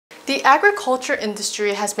The agriculture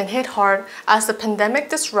industry has been hit hard as the pandemic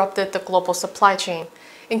disrupted the global supply chain.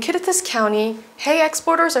 In Kittitas County, hay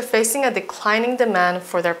exporters are facing a declining demand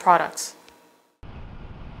for their products.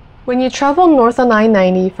 When you travel north on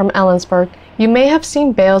I-90 from Ellensburg, you may have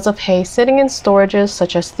seen bales of hay sitting in storages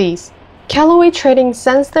such as these. Callaway Trading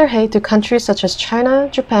sends their hay to countries such as China,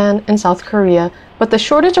 Japan, and South Korea, but the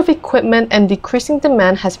shortage of equipment and decreasing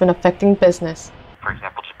demand has been affecting business. For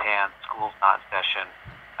example, Japan, school's not in session,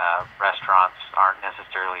 restaurants aren't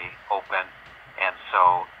necessarily open, and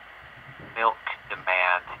so milk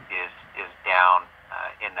demand is down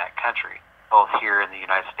in that country, both here in the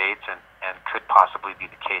United States and could possibly be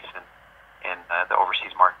the case in the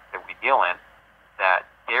overseas market that we deal in, that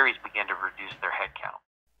dairies begin to reduce their headcount.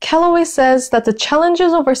 Callaway says that the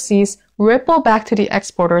challenges overseas ripple back to the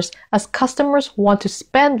exporters as customers want to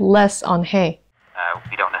spend less on hay.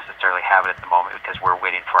 We don't necessarily have it at the moment because we're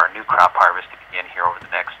waiting for our new crop harvest to begin here over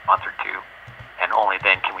the next month or two, and only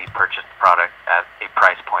then can we purchase the product at a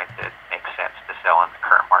price point that makes sense to sell in the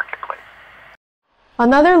current marketplace.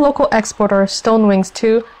 Another local exporter, Stonewings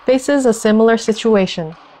 2, faces a similar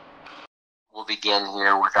situation. We'll begin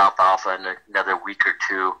here with alfalfa in another week or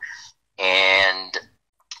two, and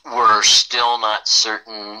we're still not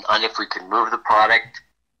certain on if we can move the product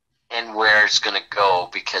and where it's going to go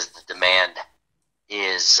because the demand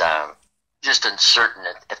is just uncertain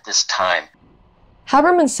at this time.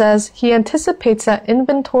 Haberman says he anticipates that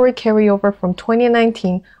inventory carryover from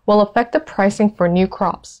 2019 will affect the pricing for new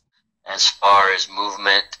crops. As far as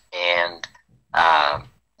movement and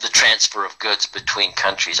the transfer of goods between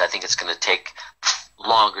countries, I think it's going to take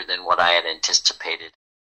longer than what I had anticipated.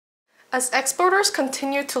 As exporters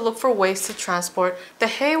continue to look for ways to transport, the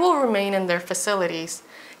hay will remain in their facilities.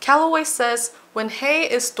 Callaway says when hay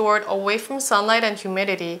is stored away from sunlight and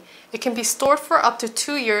humidity, it can be stored for up to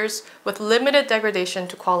 2 years with limited degradation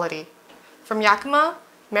to quality. From Yakima,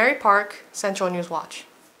 Mary Park, Central News Watch.